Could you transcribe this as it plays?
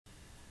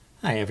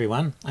Hi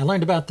everyone. I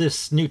learned about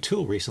this new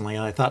tool recently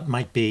I thought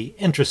might be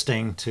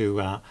interesting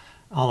to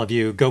all of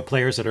you Go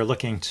players that are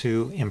looking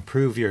to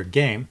improve your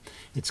game.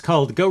 It's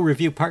called Go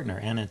Review Partner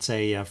and it's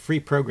a free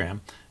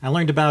program. I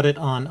learned about it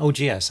on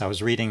OGS. I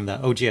was reading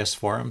the OGS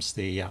forums,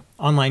 the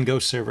online Go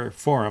server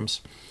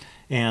forums,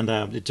 and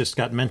it just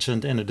got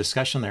mentioned in a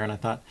discussion there and I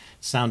thought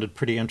it sounded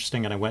pretty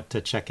interesting and I went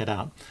to check it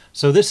out.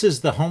 So this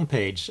is the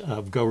homepage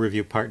of Go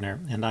Review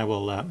Partner, and I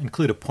will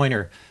include a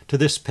pointer to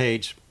this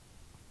page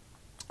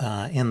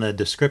in the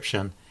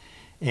description,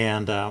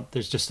 and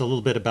there's just a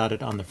little bit about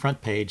it on the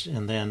front page,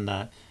 and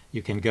then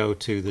you can go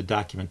to the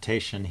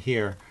documentation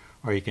here,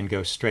 or you can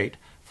go straight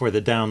for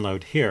the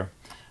download here.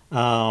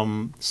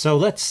 So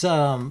let's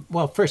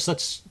well, first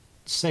let's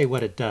say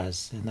what it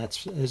does, and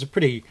there's a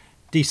pretty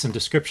decent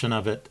description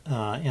of it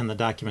in the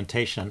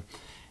documentation.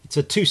 It's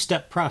a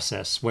two-step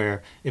process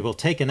where it will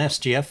take an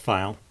SGF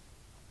file,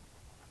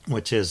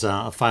 which is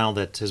a file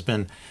that has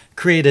been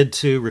created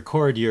to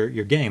record your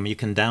game. You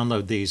can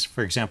download these.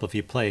 For example, if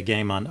you play a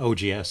game on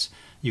OGS,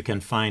 you can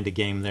find a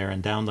game there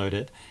and download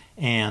it.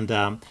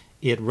 And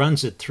it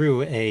runs it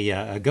through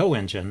a Go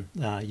engine.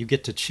 You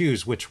get to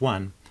choose which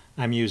one.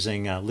 I'm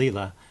using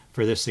Leela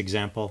for this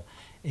example.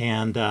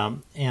 And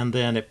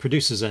then it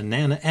produces an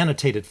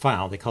annotated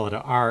file. They call it a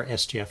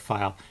RSGF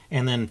file.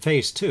 And then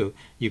phase two,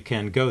 you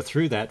can go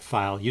through that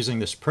file using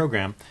this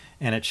program,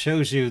 and it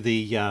shows you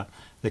the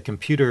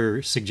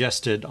computer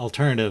suggested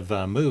alternative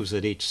moves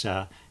at each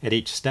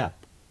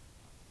step.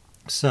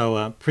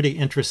 So pretty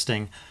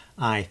interesting,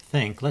 I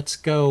think. Let's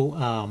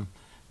go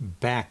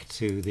back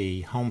to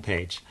the home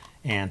page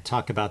and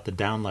talk about the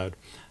download.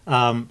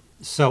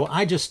 So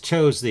I just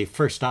chose the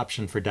first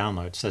option for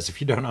download. It says if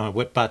you don't know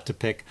what bot to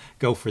pick,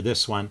 go for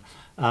this one.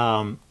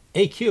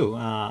 AQ,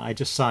 I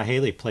just saw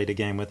Haley played a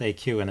game with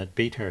AQ and it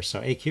beat her.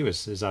 So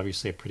AQ is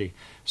obviously a pretty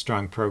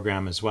strong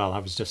program as well. I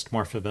was just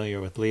more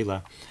familiar with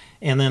Leela.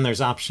 And then there's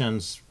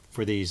options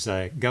for these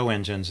Go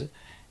engines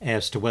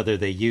as to whether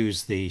they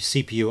use the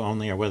CPU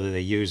only or whether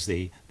they use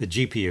the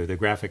GPU, the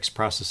graphics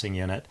processing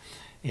unit.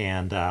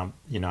 And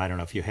you know, I don't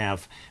know if you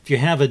have a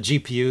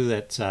GPU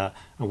that's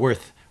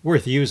worth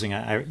using.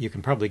 You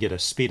can probably get a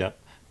speed up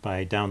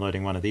by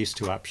downloading one of these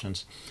two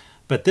options.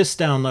 But this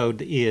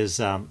download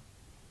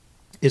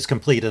is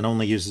complete and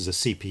only uses a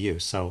CPU,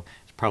 so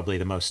it's probably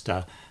the most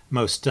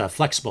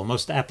flexible,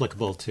 most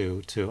applicable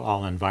to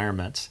all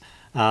environments.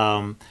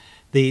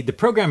 The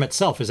program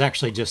itself is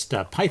actually just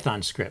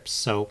Python scripts.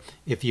 So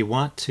if you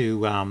want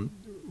to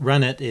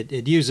run it,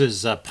 it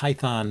uses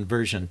Python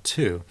version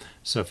 2.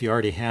 So if you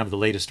already have the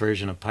latest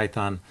version of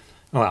Python,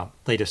 well,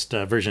 latest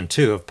version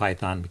 2 of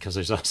Python, because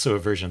there's also a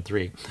version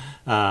 3,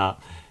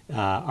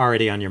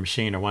 already on your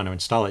machine or want to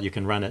install it, you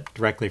can run it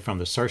directly from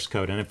the source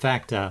code. And in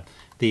fact,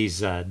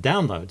 these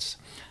downloads,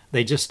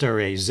 they just are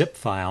a zip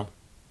file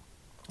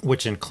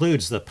which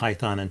includes the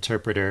Python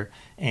interpreter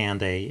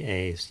and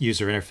a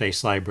user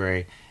interface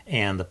library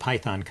and the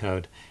Python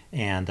code,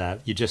 and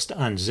you just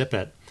unzip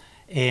it.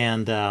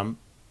 And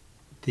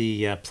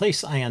the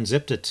place I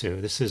unzipped it to,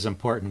 this is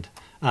important,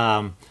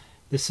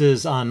 this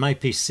is on my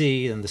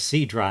PC in the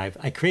C drive.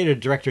 I created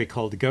a directory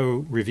called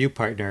Go Review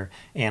Partner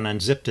and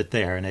unzipped it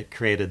there, and it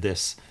created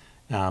this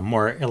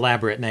more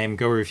elaborate name,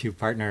 Go Review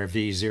Partner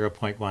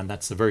v0.1.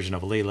 That's the version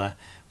of Leela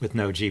with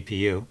no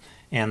GPU.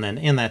 And then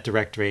in that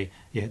directory,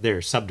 there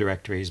are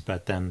subdirectories,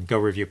 but then Go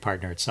Review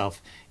Partner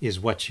itself is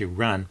what you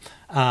run.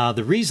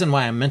 The reason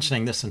why I'm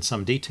mentioning this in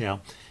some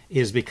detail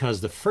is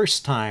because the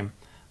first time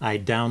I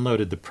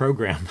downloaded the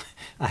program,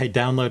 I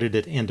downloaded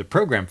it into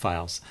program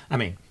files. I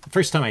mean, the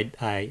first time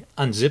I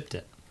unzipped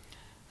it,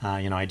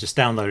 you know, I just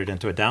downloaded it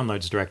into a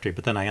downloads directory,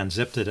 but then I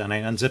unzipped it and I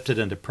unzipped it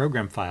into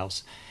program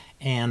files,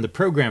 and the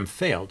program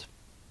failed.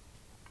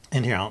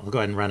 And here, I'll go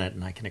ahead and run it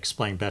and I can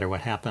explain better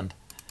what happened.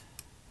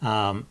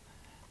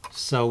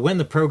 So when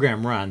the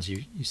program runs,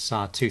 you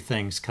saw two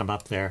things come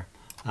up there.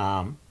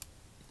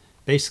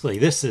 Basically,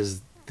 this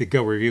is the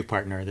Go Review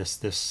Partner, this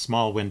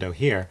small window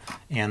here,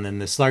 and then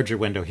this larger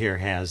window here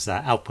has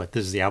output.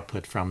 This is the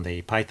output from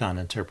the Python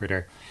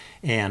interpreter.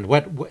 And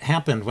what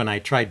happened when I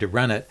tried to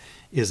run it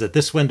is that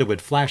this window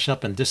would flash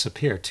up and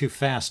disappear too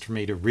fast for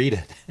me to read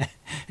it.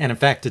 And in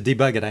fact, to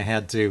debug it, I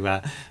had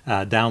to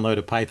download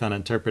a Python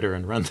interpreter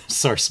and run the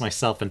source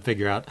myself and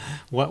figure out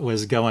what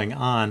was going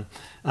on.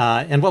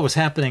 And what was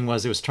happening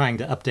was it was trying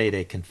to update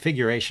a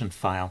configuration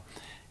file,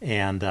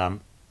 and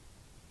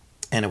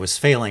it was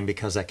failing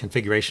because that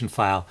configuration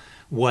file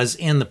was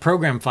in the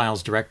program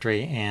files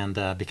directory,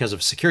 and because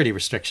of security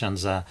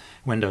restrictions,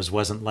 Windows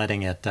wasn't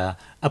letting it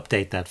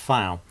update that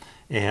file,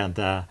 and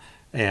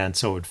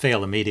so it would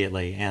fail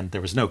immediately, and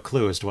there was no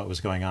clue as to what was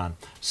going on.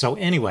 So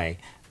anyway,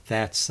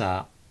 let's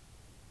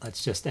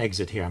just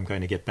exit here. I'm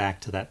going to get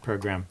back to that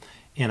program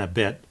in a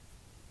bit.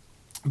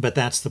 But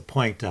that's the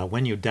point.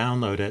 When you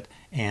download it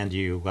and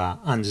you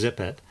unzip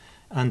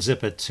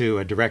it to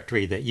a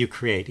directory that you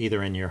create,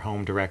 either in your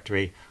home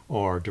directory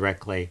or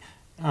directly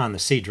on the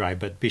C drive,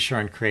 but be sure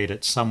and create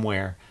it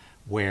somewhere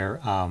where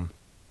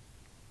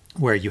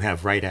you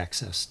have write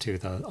access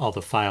to all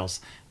the files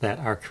that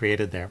are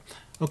created there.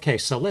 Okay,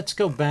 so let's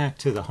go back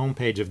to the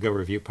homepage of Go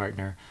Review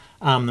Partner.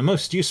 The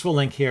most useful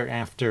link here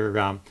after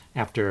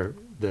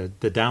the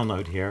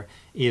download here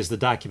is the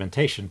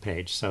documentation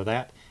page. So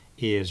that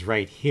is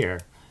right here.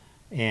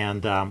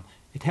 And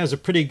it has a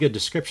pretty good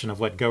description of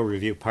what Go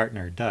Review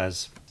Partner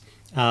does.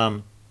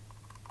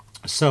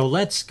 So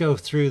let's go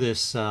through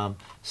this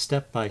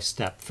step by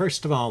step.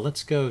 First of all,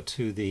 let's go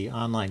to the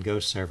online Go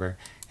server,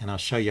 and I'll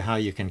show you how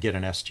you can get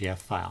an SGF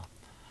file.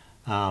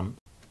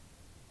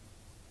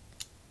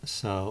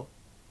 So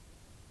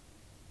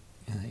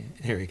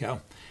here we go.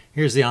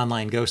 Here's the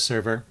online Go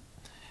server.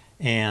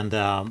 And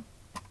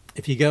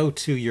if you go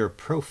to your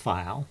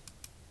profile,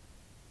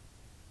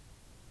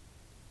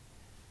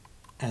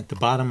 at the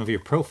bottom of your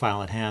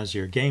profile, it has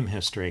your game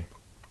history.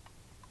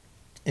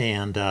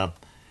 And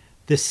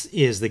this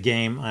is the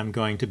game I'm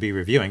going to be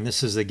reviewing.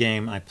 This is the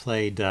game I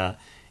played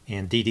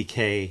in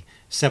DDK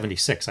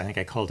 76. I think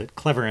I called it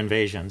Clever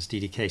Invasions,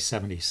 DDK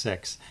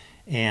 76.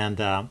 And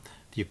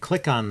if you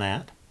click on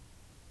that,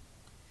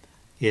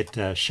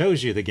 it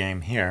shows you the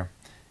game here.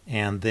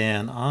 And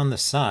then on the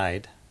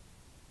side,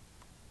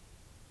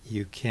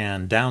 you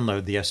can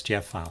download the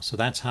SGF file. So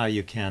that's how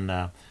you can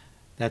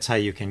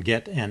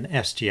get an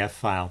SGF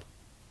file,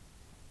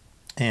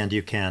 and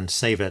you can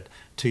save it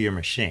to your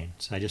machine.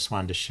 So I just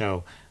wanted to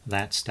show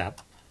that step.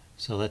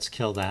 So let's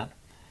kill that.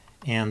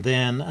 And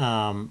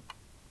then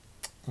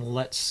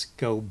let's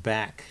go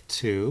back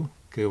to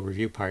Go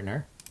Review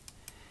Partner.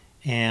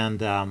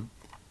 And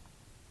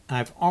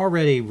I've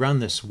already run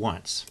this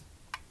once.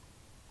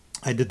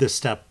 I did this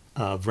step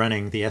of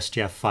running the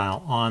SGF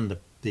file on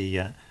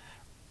the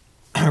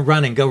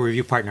running Go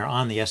Review Partner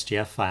on the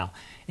SGF file.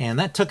 And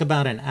that took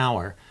about an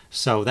hour.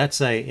 So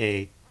that's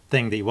a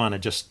thing that you want to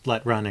just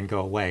let run and go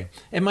away.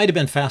 It might have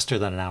been faster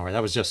than an hour.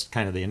 That was just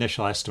kind of the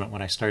initial estimate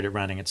when I started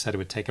running. It said it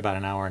would take about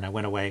an hour, and I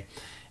went away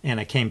and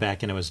I came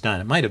back and it was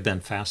done. It might have been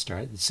faster.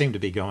 It seemed to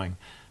be going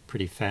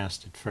pretty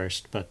fast at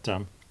first, but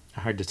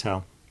hard to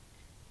tell.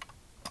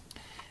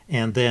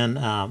 And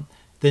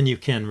then you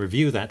can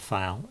review that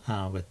file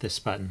with this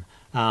button.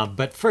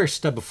 But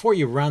first, before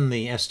you run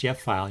the SGF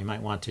file, you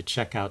might want to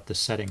check out the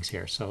settings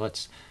here. So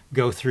let's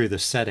go through the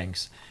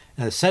settings.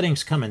 The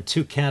settings come in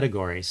two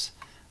categories.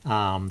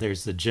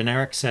 There's the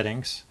generic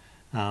settings,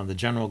 the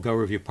general Go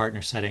Review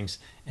Partner settings,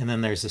 and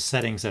then there's the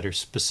settings that are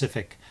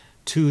specific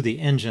to the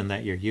engine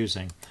that you're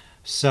using.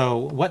 So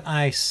what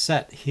I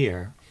set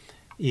here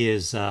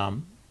is,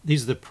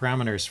 these are the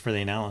parameters for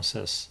the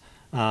analysis.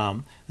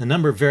 The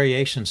number of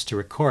variations to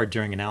record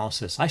during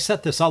analysis. I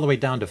set this all the way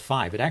down to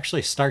 5. It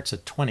actually starts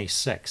at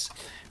 26.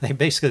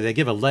 They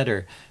give a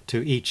letter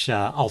to each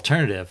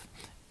alternative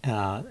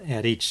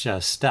at each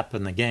step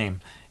in the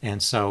game.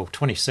 And so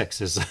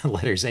 26 is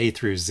letters A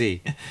through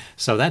Z.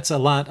 So that's a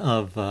lot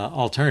of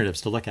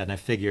alternatives to look at. And I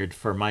figured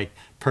for my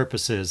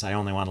purposes, I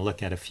only want to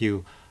look at a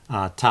few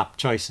top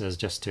choices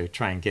just to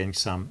try and gain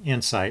some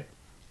insight.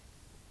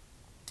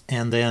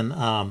 And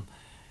then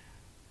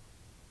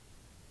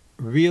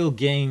real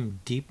game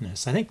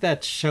deepness. I think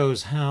that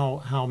shows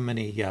how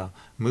many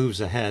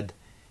moves ahead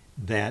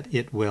that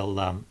it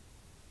will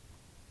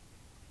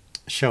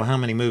show how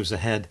many moves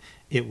ahead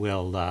it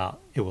will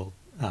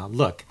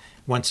look.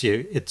 Once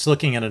it's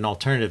looking at an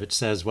alternative, it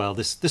says, well,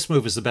 this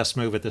move is the best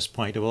move at this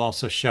point. It will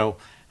also show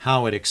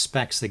how it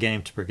expects the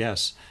game to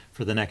progress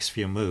for the next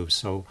few moves.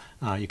 So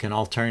you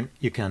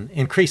can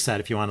increase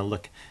that if you want to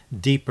look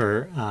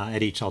deeper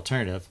at each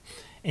alternative.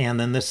 And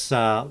then this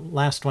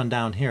last one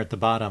down here at the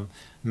bottom,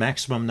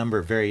 maximum number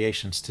of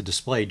variations to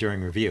display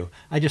during review.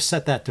 I just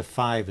set that to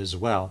 5 as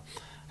well.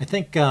 I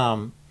think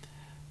the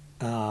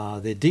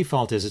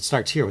default is it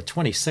starts here with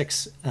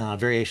 26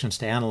 variations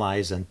to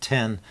analyze and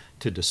 10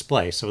 to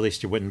display. So at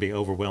least you wouldn't be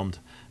overwhelmed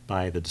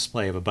by the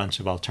display of a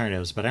bunch of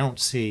alternatives. But I don't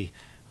see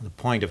the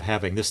point of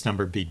having this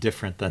number be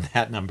different than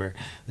that number.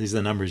 These are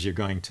the numbers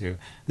this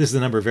is the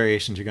number of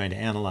variations you're going to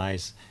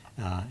analyze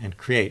and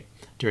create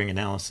during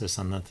analysis.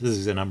 And this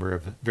is the number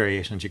of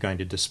variations you're going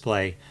to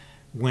display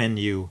when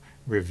you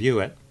review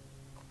it.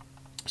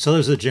 So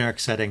those are the generic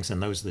settings,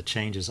 and those are the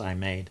changes I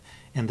made.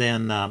 And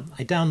then I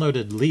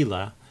downloaded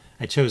Leela.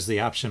 I chose the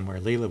option where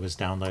Leela was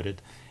downloaded,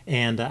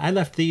 and I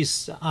left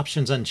these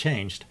options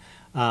unchanged.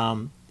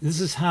 This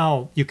is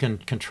how you can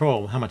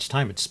control how much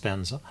time it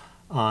spends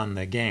on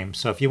the game.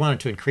 So if you wanted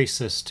to increase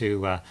this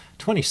to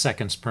 20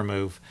 seconds per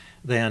move,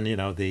 then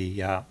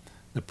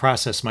the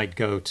process might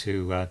go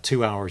to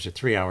 2 hours or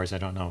 3 hours. I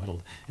don't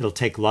know. It'll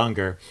take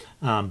longer,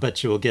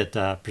 but you will get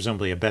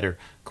presumably a better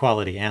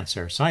quality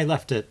answer. So I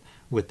left it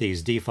with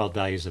these default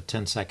values of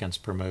 10 seconds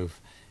per move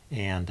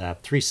and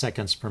 3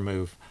 seconds per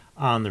move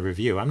on the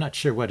review. I'm not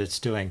sure what it's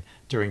doing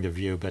during the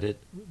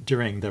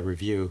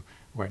review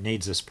where it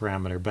needs this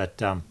parameter,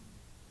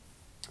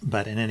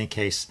 but in any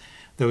case,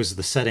 those are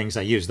the settings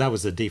I used. That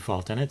was the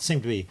default, and it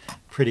seemed to be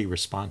pretty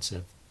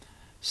responsive.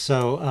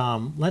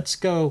 So let's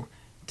go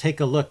take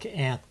a look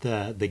at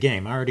the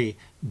game. I already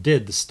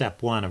did the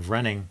step 1 of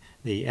running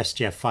the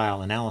SGF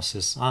file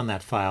analysis on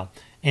that file,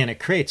 and it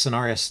creates an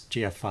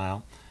RSGF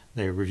file,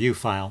 the review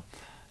file,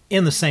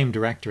 in the same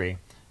directory.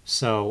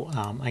 So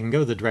I can go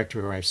to the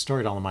directory where I've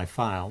stored all of my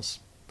files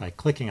by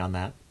clicking on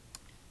that.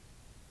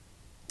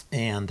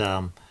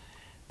 And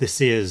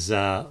this is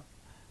the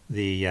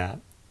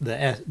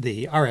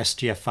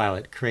RSGF file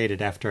it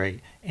created after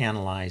I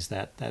analyzed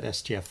that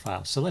SGF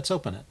file. So let's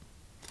open it,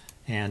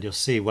 and you'll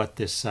see what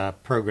this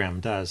program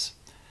does.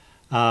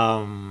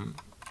 So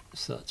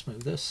let's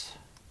move this.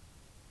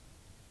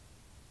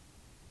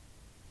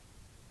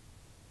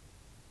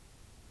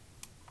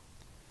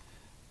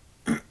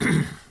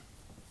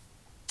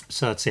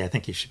 So let's see, I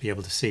think you should be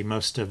able to see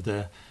most of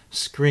the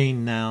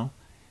screen now.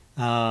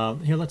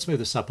 Here, let's move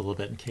this up a little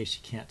bit in case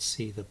you can't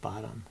see the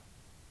bottom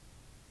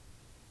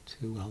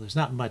too well. There's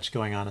not much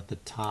going on at the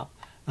top.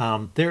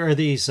 There are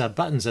these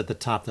buttons at the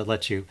top that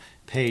let you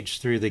page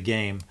through the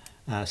game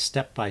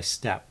step by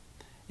step.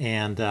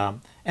 And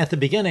at the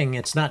beginning,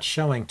 it's not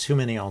showing too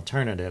many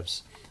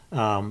alternatives.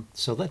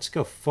 So let's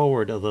go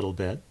forward a little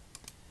bit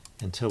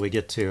until we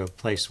get to a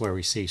place where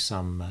we see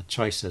some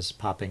choices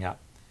popping up.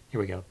 Here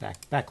we go,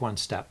 back one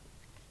step.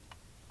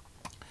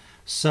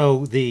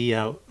 So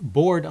the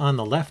board on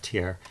the left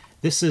here,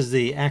 this is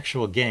the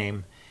actual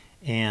game,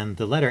 and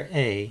the letter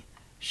A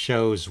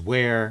shows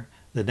where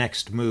the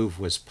next move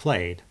was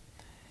played.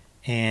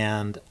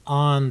 And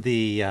on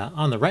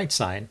the right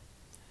side,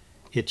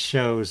 it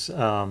shows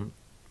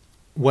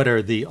what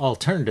are the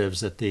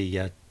alternatives that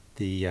the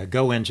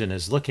Go engine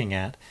is looking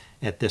at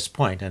this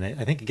point. And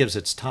I think it gives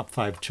its top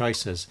 5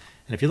 choices.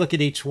 And if you look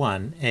at each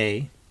one,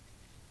 A,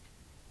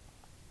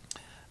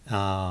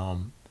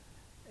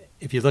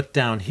 if you look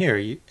down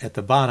here at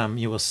the bottom,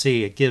 you will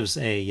see it gives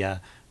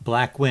a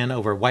black win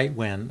over white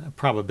win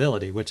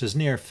probability, which is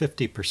near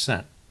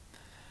 50%.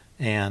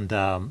 And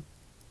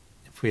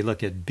if we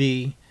look at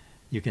B,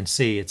 you can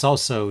see it's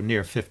also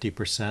near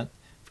 50%.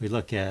 If we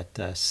look at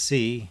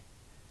C,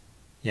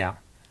 yeah,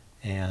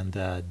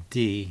 and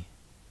D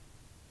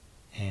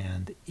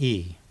and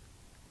E.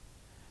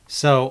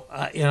 So,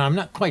 I'm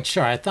not quite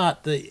sure. I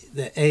thought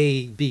the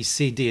A, B,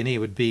 C, D, and E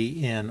would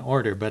be in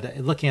order, but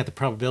looking at the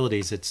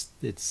probabilities,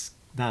 it's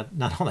not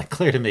all that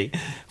clear to me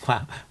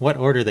what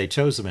order they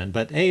chose them in.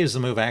 But A is the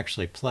move I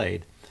actually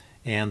played,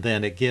 and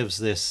then it gives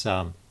this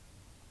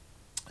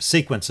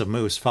sequence of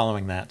moves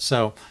following that.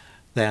 So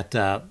that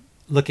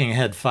looking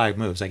ahead 5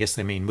 moves, I guess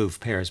they mean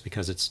move pairs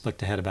because it's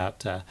looked ahead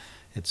about,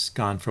 it's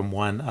gone from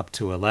 1 up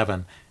to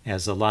 11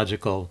 as a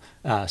logical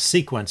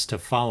sequence to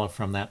follow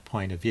from that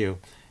point of view.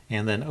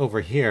 And then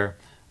over here,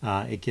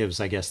 it gives,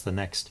 I guess, the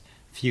next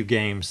few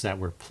games that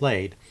were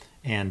played.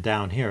 And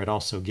down here, it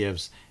also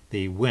gives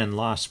the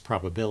win-loss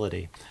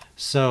probability.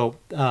 So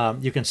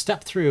you can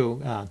step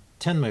through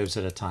 10 moves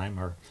at a time,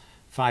 or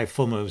 5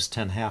 full moves,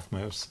 10 half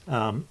moves.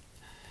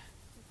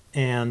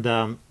 And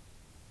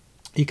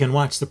you can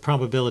watch the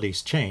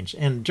probabilities change.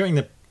 And during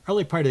the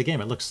early part of the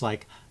game, it looks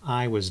like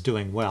I was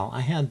doing well.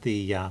 I had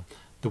the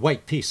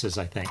white pieces,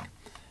 I think.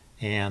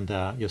 And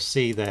you'll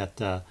see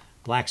that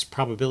Black's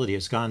probability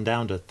has gone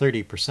down to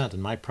 30%,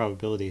 and my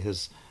probability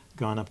has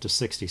gone up to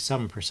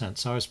 67%.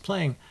 So I was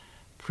playing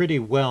pretty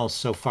well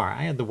so far.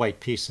 I had the white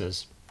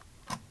pieces.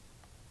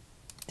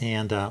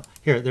 And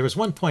here, there was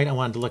one point I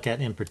wanted to look at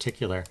in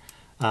particular.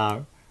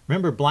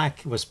 Remember,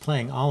 Black was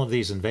playing all of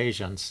these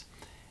invasions,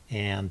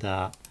 and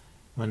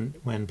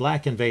when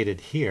Black invaded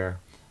here,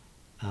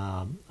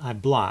 I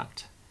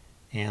blocked,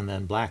 and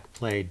then Black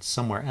played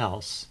somewhere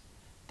else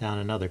down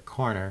another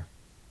corner.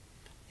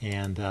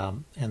 And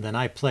then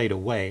I played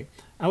away.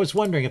 I was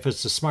wondering if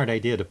it's a smart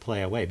idea to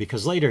play away,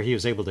 because later he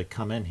was able to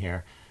come in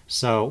here.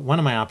 So one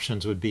of my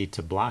options would be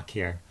to block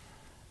here.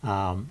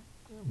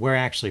 Where I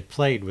actually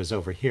played was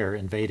over here,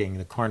 invading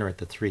the corner at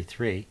the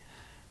 3-3.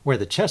 Where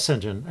the chess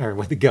engine, or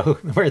where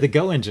the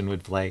Go engine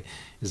would play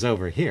is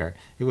over here.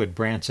 It would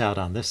branch out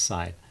on this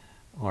side,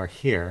 or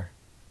here,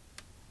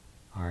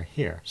 or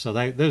here. So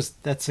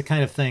that's the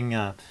kind of thing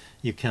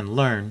you can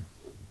learn.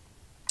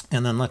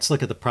 And then let's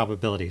look at the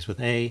probabilities.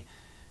 With A,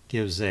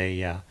 gives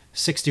a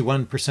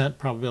 61%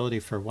 probability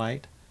for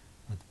white.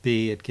 With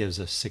B, it gives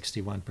a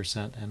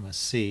 61%, and with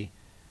C,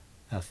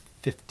 a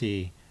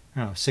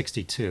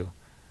 62.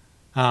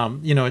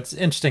 It's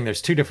interesting.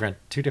 There's two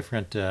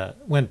different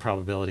win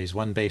probabilities.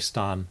 One based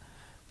on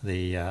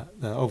the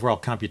overall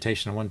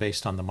computation, and one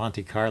based on the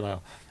Monte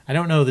Carlo. I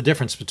don't know the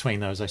difference between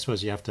those. I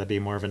suppose you have to be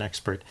more of an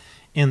expert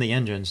in the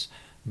engines,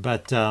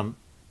 but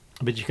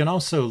you can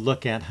also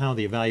look at how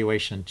the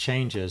evaluation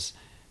changes.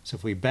 So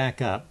if we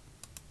back up.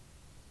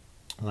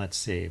 Let's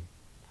see,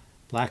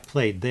 Black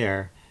played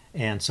there,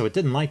 and so it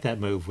didn't like that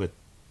move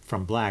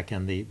from Black,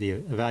 and the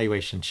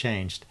evaluation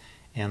changed.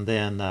 And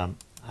then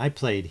I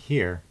played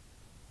here,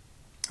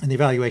 and the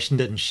evaluation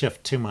didn't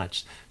shift too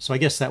much. So I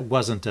guess that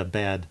wasn't a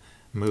bad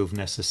move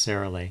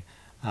necessarily.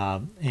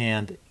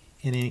 And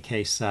in any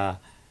case, I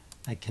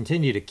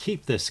continue to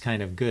keep this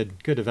kind of good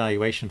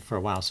evaluation for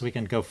a while, so we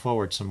can go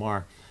forward some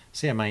more.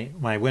 See,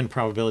 my win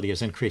probability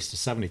has increased to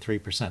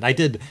 73%. I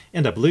did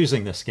end up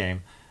losing this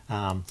game.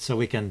 So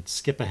we can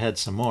skip ahead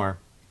some more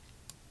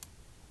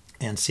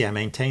and see I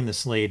maintain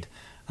this lead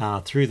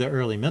through the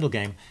early middle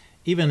game.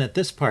 even at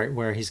this part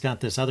where he's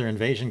got this other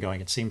invasion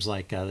going, it seems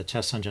like the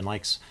chess engine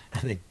likes,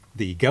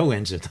 the Go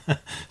engine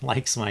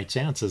likes my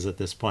chances at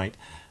this point.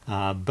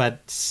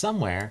 But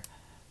somewhere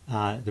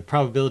the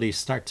probabilities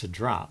start to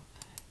drop.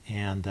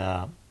 And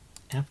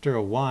after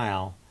a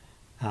while,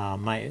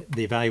 the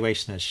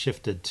evaluation has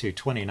shifted to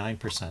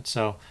 29%.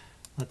 So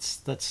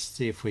let's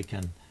see if we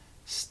can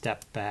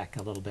step back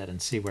a little bit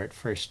and see where it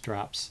first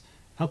drops.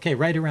 Okay,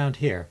 right around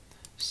here.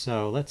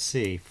 So let's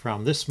see,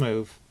 from this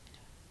move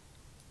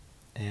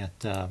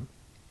at I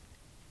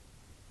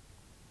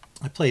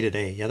played at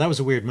A. Yeah, that was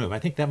a weird move. I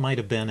think that might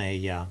have been a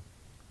yeah,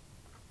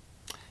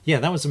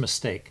 that was a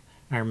mistake.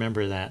 I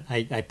remember that.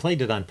 I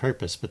played it on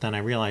purpose, but then I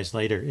realized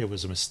later it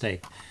was a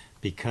mistake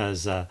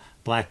because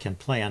black can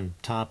play on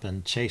top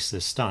and chase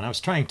this stone. I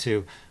was trying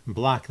to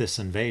block this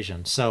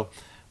invasion. So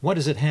what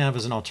does it have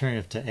as an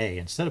alternative to A?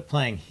 Instead of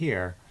playing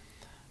here,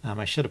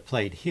 I should have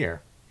played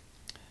here.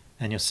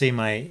 And you'll see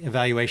my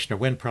evaluation or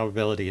win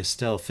probability is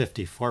still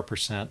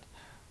 54%,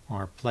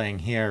 or playing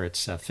here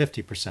it's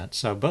 50%.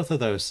 So both of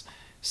those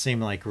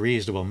seem like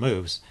reasonable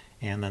moves.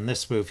 And then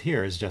this move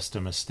here is just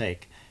a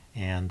mistake.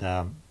 And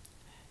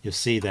you'll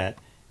see that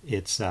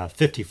it's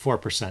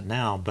 54%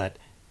 now, but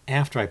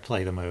after I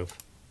play the move,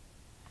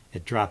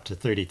 it dropped to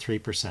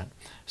 33%.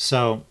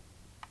 So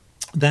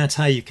that's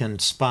how you can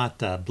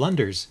spot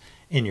blunders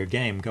in your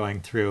game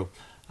going through.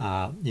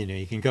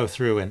 You can go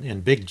through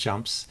in big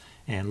jumps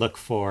and look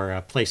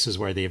for places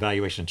where the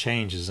evaluation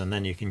changes, and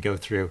then you can go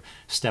through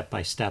step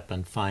by step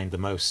and find the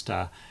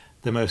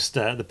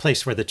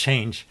place where the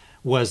change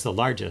was the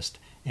largest.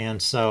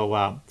 And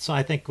so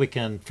I think we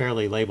can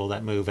fairly label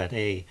that move at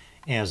A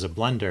as a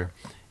blunder.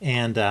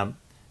 And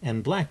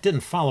black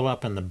didn't follow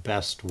up in the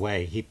best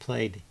way. He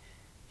played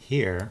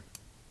here,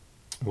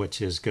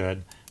 which is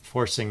good,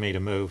 forcing me to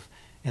move.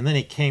 And then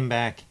he came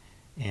back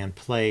and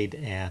played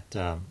at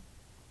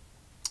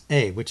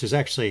A, which is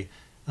actually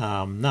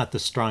not the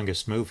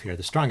strongest move here.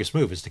 The strongest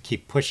move is to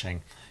keep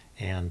pushing,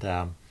 and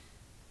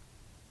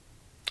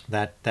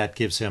that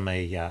gives him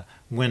a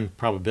win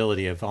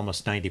probability of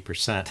almost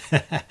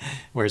 90%,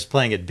 whereas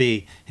playing at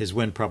B, his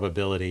win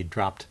probability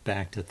dropped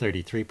back to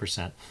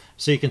 33%.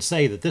 So you can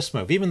say that this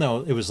move, even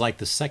though it was like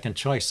the second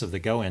choice of the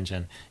Go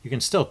engine, you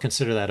can still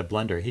consider that a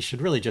blunder. He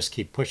should really just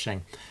keep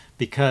pushing,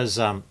 because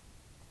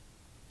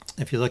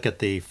if you look at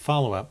the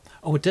follow-up,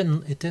 oh, it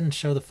didn't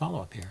show the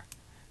follow-up here.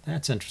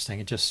 That's interesting.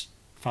 It just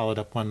followed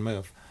up one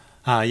move.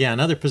 Yeah, in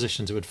other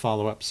positions it would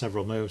follow up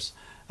several moves.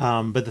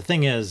 But the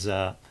thing is,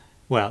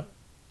 well,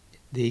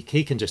 he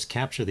can just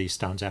capture these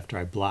stones after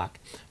I block,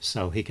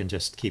 so he can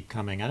just keep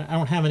coming. I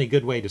don't have any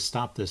good way to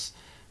stop this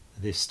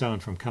stone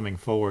from coming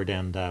forward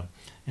and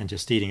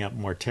just eating up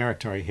more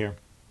territory here.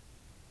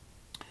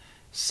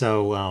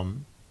 So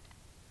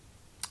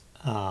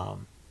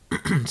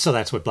so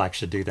that's what black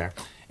should do there.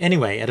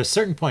 Anyway, at a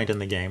certain point in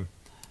the game,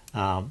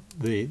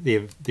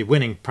 the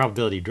winning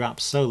probability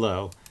drops so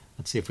low.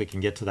 Let's see if we can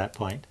get to that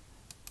point.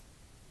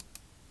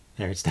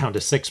 There, it's down to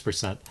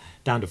 6%,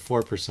 down to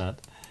 4%.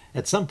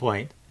 At some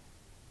point,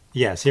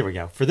 yes, here we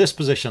go. For this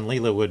position,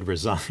 Leela would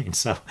resign.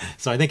 So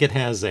I think it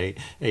has a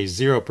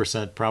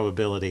 0%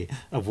 probability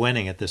of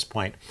winning at this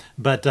point.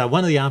 But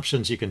one of the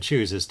options you can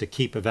choose is to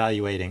keep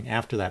evaluating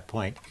after that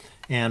point.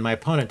 And my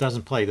opponent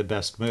doesn't play the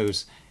best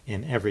moves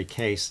in every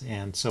case.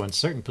 And so in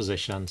certain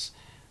positions,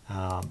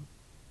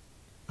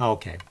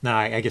 okay, no,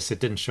 I guess it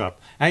didn't show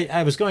up.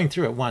 I was going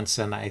through it once,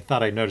 and I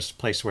thought I noticed a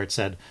place where it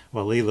said,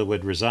 well, Leela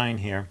would resign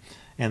here.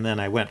 And then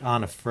I went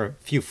on for a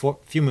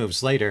few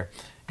moves later,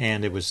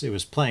 and it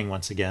was playing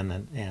once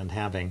again and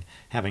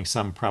having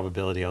some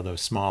probability, although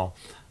small,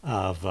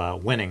 of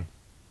winning.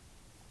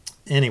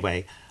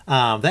 Anyway,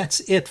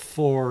 that's it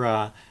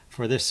for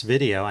this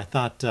video. I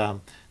thought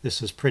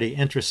this was pretty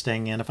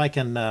interesting, and if I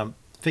can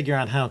figure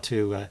out how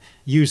to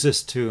use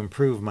this to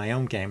improve my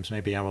own games,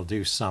 maybe I will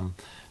do some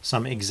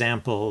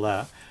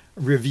example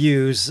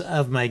reviews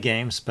of my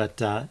games.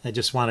 But I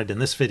just wanted in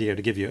this video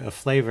to give you a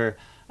flavor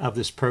of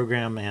this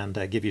program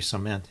and give you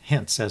some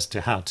hints as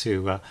to how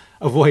to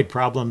avoid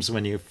problems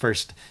when you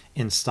first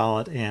install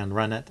it and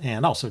run it,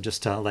 and also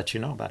just to let you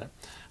know about it.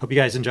 Hope you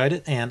guys enjoyed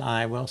it, and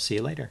I will see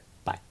you later.